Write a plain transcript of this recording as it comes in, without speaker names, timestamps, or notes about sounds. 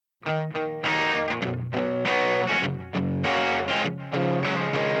Hello,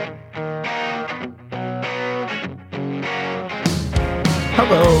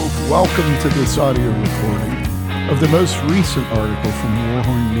 welcome to this audio recording of the most recent article from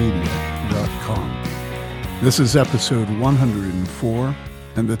warhornmedia.com. This is episode 104,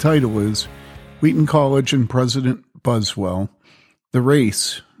 and the title is Wheaton College and President Buswell, The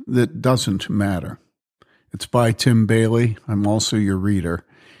Race That Doesn't Matter. It's by Tim Bailey. I'm also your reader.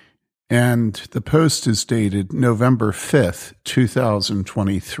 And the post is dated November 5th,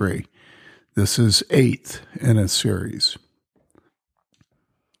 2023. This is 8th in a series.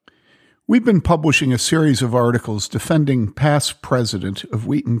 We've been publishing a series of articles defending past president of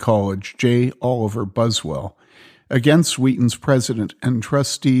Wheaton College, J. Oliver Buswell, against Wheaton's president and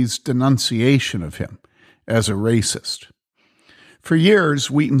trustees' denunciation of him as a racist. For years,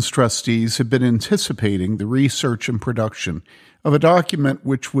 Wheaton's trustees have been anticipating the research and production of a document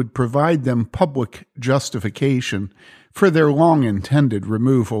which would provide them public justification for their long-intended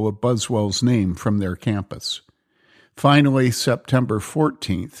removal of Buswell's name from their campus. Finally, September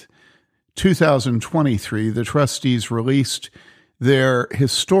 14th, 2023, the trustees released their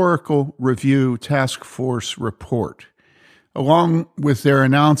Historical Review Task Force report, along with their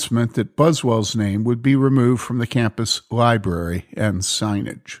announcement that Buswell's name would be removed from the campus library and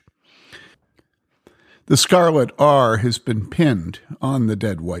signage. The scarlet R has been pinned on the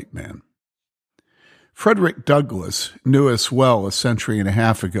dead white man. Frederick Douglass knew us well a century and a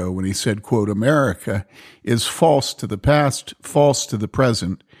half ago when he said, quote, "America is false to the past, false to the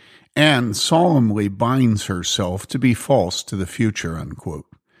present, and solemnly binds herself to be false to the future," unquote.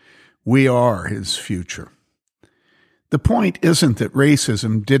 We are his future. The point isn't that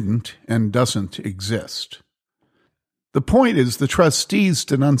racism didn't and doesn't exist. The point is the trustees'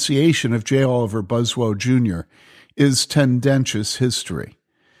 denunciation of J. Oliver Buswell, Jr. is tendentious history.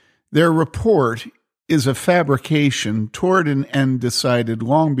 Their report is a fabrication toward an end decided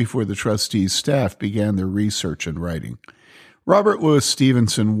long before the trustees' staff began their research and writing. Robert Louis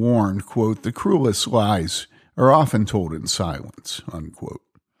Stevenson warned, quote, "The cruelest lies are often told in silence," unquote.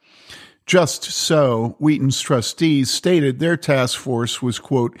 Just so, Wheaton's trustees stated their task force was,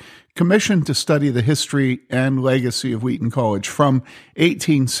 quote, "commissioned to study the history and legacy of Wheaton College from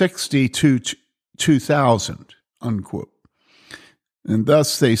 1860 to 2000, unquote. And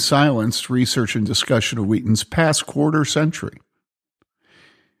thus they silenced research and discussion of Wheaton's past quarter century.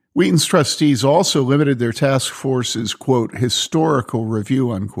 Wheaton's trustees also limited their task force's, quote, "historical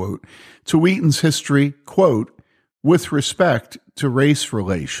review," unquote, to Wheaton's history, quote, "with respect to race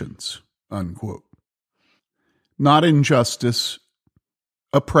relations," unquote. Not injustice,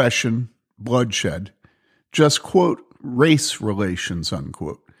 oppression, bloodshed, just, quote, "race relations,"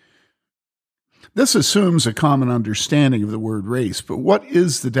 unquote. This assumes a common understanding of the word race, but what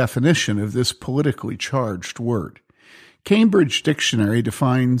is the definition of this politically charged word? Cambridge Dictionary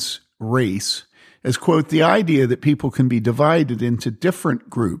defines race as, quote, "the idea that people can be divided into different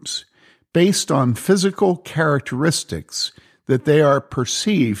groups based on physical characteristics that they are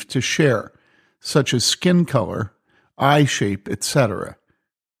perceived to share, such as skin color, eye shape, etc.,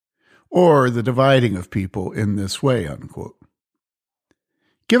 or the dividing of people in this way," unquote.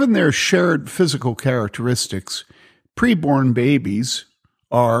 Given their shared physical characteristics, preborn babies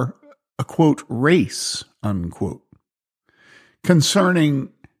are a, quote, "race," unquote.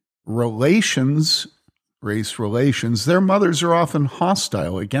 Concerning relations, race relations, their mothers are often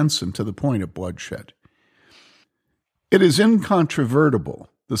hostile against them to the point of bloodshed. It is incontrovertible.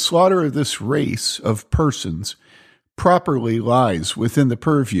 The slaughter of this race of persons properly lies within the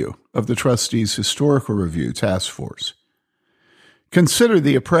purview of the trustees' Historical Review Task Force. Consider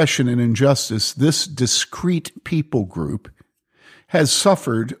the oppression and injustice this discrete people group has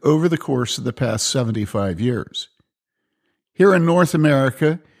suffered over the course of the past 75 years. Here in North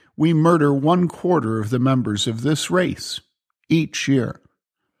America, we murder 1/4 of the members of this race each year.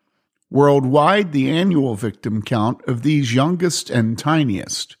 Worldwide, the annual victim count of these youngest and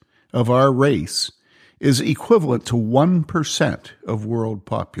tiniest of our race is equivalent to 1% of world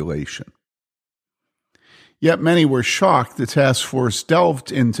population. Yet many were shocked the task force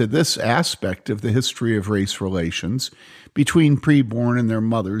delved into this aspect of the history of race relations between preborn and their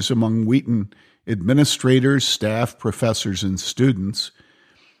mothers among Wheaton administrators, staff, professors, and students.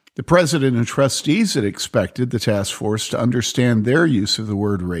 The president and trustees had expected the task force to understand their use of the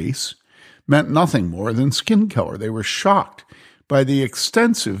word race meant nothing more than skin color. They were shocked by the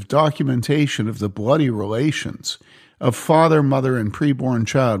extensive documentation of the bloody relations of father, mother, and preborn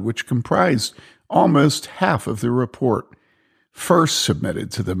child, which comprised almost half of the report first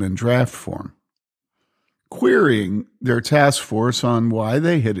submitted to them in draft form. querying their task force on why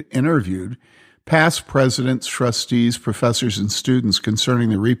they had interviewed past presidents, trustees, professors, and students concerning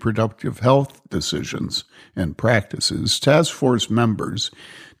the reproductive health decisions and practices. Task force members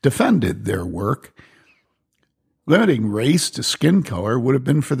defended their work. Limiting race to skin color would have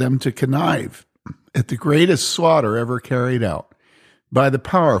been for them to connive at the greatest slaughter ever carried out by the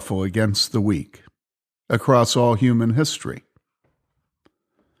powerful against the weak across all human history.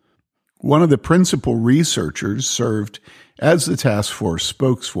 One of the principal researchers served as the task force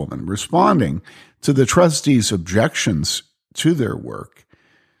spokeswoman, responding to the trustees' objections to their work.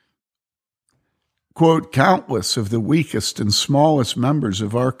 Quote, countless of the weakest and smallest members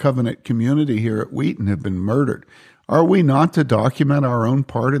of our covenant community here at Wheaton have been murdered. Are we not to document our own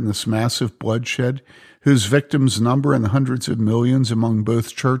part in this massive bloodshed, whose victims number in the hundreds of millions among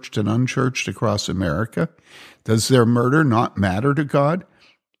both churched and unchurched across America? Does their murder not matter to God?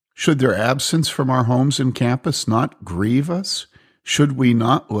 Should their absence from our homes and campus not grieve us? Should we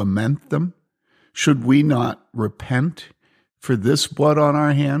not lament them? Should we not repent for this blood on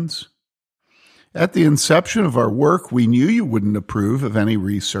our hands? At the inception of our work, we knew you wouldn't approve of any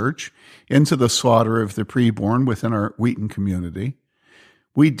research into the slaughter of the preborn within our Wheaton community.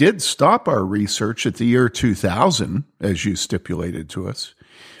 We did stop our research at the year 2000, as you stipulated to us,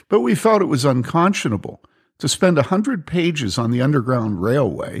 but we felt it was unconscionable to spend 100 pages on the Underground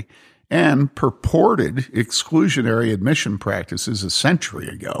Railway and purported exclusionary admission practices a century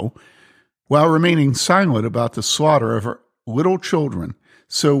ago, while remaining silent about the slaughter of our little children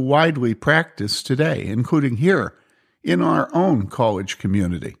so widely practiced today, including here in our own college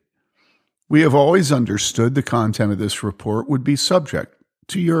community. We have always understood the content of this report would be subject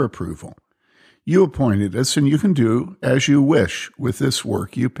to your approval. You appointed us, and you can do as you wish with this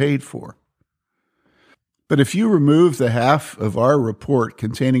work you paid for. But if you remove the half of our report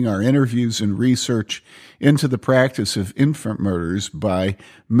containing our interviews and research into the practice of infant murders by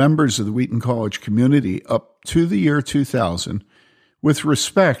members of the Wheaton College community up to the year 2000, with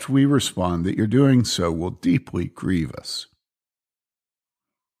respect, we respond that your doing so will deeply grieve us.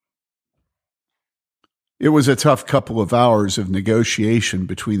 It was a tough couple of hours of negotiation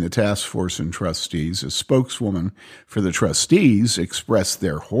between the task force and trustees. A spokeswoman for the trustees expressed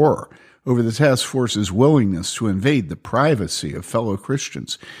their horror over the task force's willingness to invade the privacy of fellow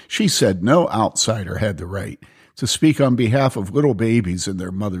Christians. She said no outsider had the right to speak on behalf of little babies in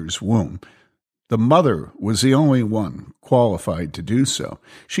their mother's womb. The mother was the only one qualified to do so.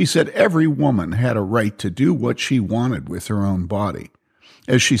 She said every woman had a right to do what she wanted with her own body.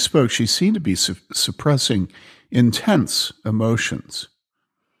 As she spoke, she seemed to be suppressing intense emotions.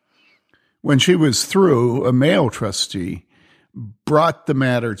 When she was through, a male trustee brought the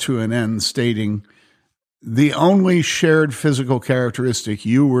matter to an end, stating, "The only shared physical characteristic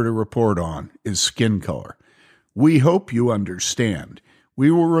you were to report on is skin color. We hope you understand. We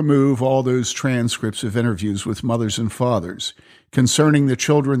will remove all those transcripts of interviews with mothers and fathers concerning the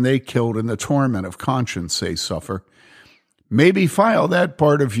children they killed and the torment of conscience they suffer. Maybe file that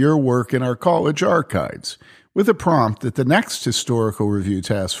part of your work in our college archives with a prompt that the next historical review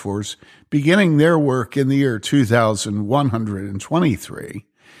task force, beginning their work in the year 2123,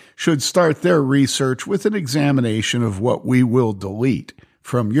 should start their research with an examination of what we will delete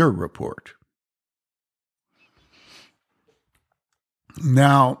from your report."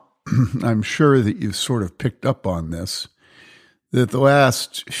 Now, I'm sure that you've sort of picked up on this, that the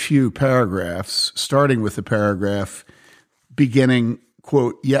last few paragraphs, starting with the paragraph beginning,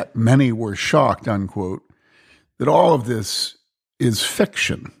 quote, "Yet many were shocked," unquote, that all of this is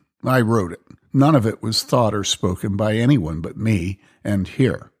fiction. I wrote it. None of it was thought or spoken by anyone but me and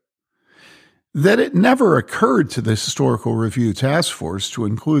here. That it never occurred to the Historical Review Task Force to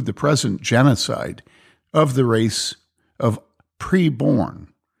include the present genocide of the race of preborn,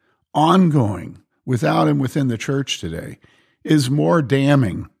 ongoing, without and within the church today, is more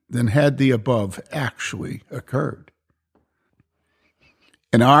damning than had the above actually occurred.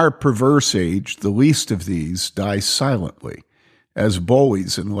 In our perverse age, the least of these die silently, as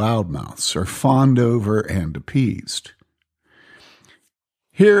bullies and loudmouths are fawned over and appeased.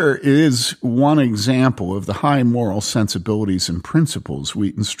 Here is one example of the high moral sensibilities and principles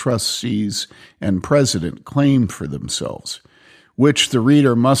Wheaton's trustees and president claim for themselves, which the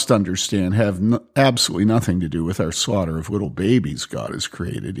reader must understand have absolutely nothing to do with our slaughter of little babies God has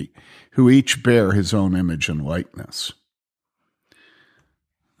created, who each bear his own image and likeness.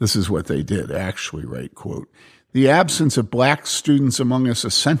 This is what they did actually write, quote, "The absence of black students among us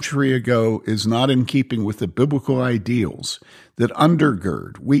a century ago is not in keeping with the biblical ideals that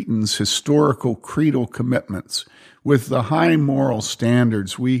undergird Wheaton's historical creedal commitments with the high moral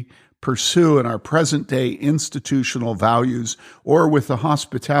standards we pursue in our present-day institutional values or with the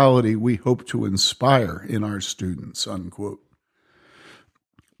hospitality we hope to inspire in our students," unquote.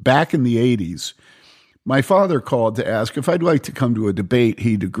 Back in the 80s, my father called to ask if I'd like to come to a debate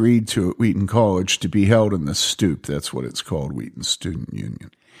he'd agreed to at Wheaton College to be held in the Stoop. That's what it's called, Wheaton Student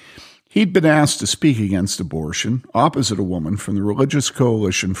Union. He'd been asked to speak against abortion opposite a woman from the Religious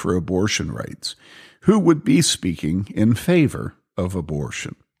Coalition for Abortion Rights, who would be speaking in favor of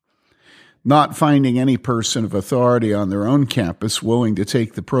abortion. Not finding any person of authority on their own campus willing to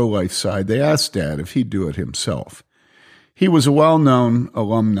take the pro-life side, they asked Dad if he'd do it himself. He was a well-known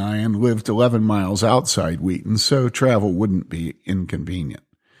alumni and lived 11 miles outside Wheaton, so travel wouldn't be inconvenient.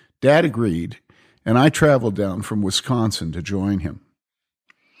 Dad agreed, and I traveled down from Wisconsin to join him.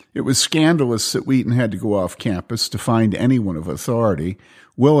 It was scandalous that Wheaton had to go off campus to find anyone of authority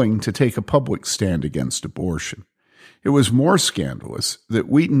willing to take a public stand against abortion. It was more scandalous that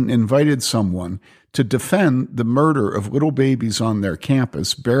Wheaton invited someone to defend the murder of little babies on their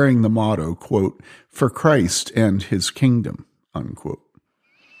campus bearing the motto, quote, "For Christ and his kingdom," unquote.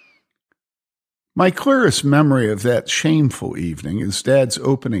 My clearest memory of that shameful evening is Dad's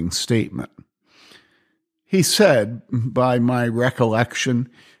opening statement. He said, by my recollection,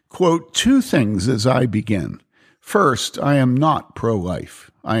 quote, "Two things as I begin. First, I am not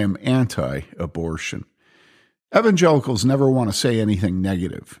pro-life. I am anti-abortion. Evangelicals never want to say anything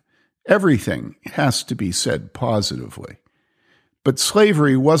negative. Everything has to be said positively. But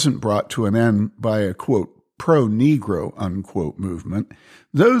slavery wasn't brought to an end by a, quote, pro-Negro, unquote, movement.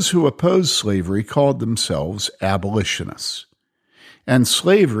 Those who opposed slavery called themselves abolitionists. And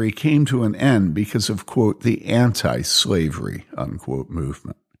slavery came to an end because of, quote, the anti-slavery, unquote,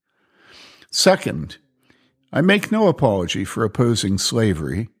 movement. Second, I make no apology for opposing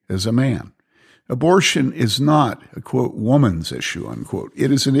slavery as a man. Abortion is not a, quote, woman's issue, unquote. It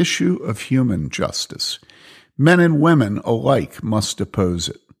is an issue of human justice. Men and women alike must oppose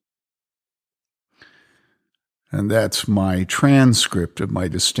it." And that's my transcript of my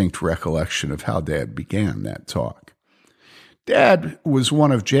distinct recollection of how Dad began that talk. Dad was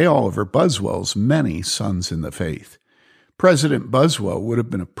one of J. Oliver Buswell's many sons in the faith. President Buswell would have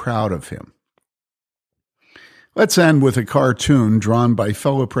been proud of him. Let's end with a cartoon drawn by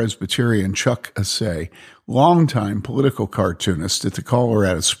fellow Presbyterian Chuck Assay, longtime political cartoonist at the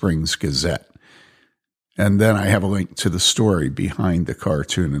Colorado Springs Gazette. And then I have a link to the story behind the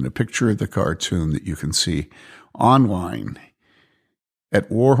cartoon and a picture of the cartoon that you can see online at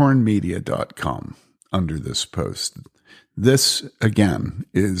warhornmedia.com under this post. This, again,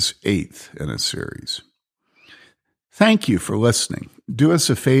 is 8th in a series. Thank you for listening. Do us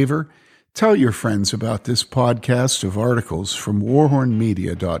a favor. Tell your friends about this podcast of articles from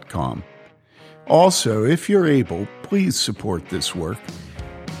warhornmedia.com. Also, if you're able, please support this work.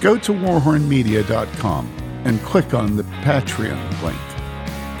 Go to warhornmedia.com and click on the Patreon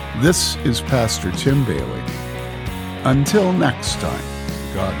link. This is Pastor Tim Bailey. Until next time,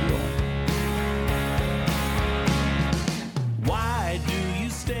 God willing.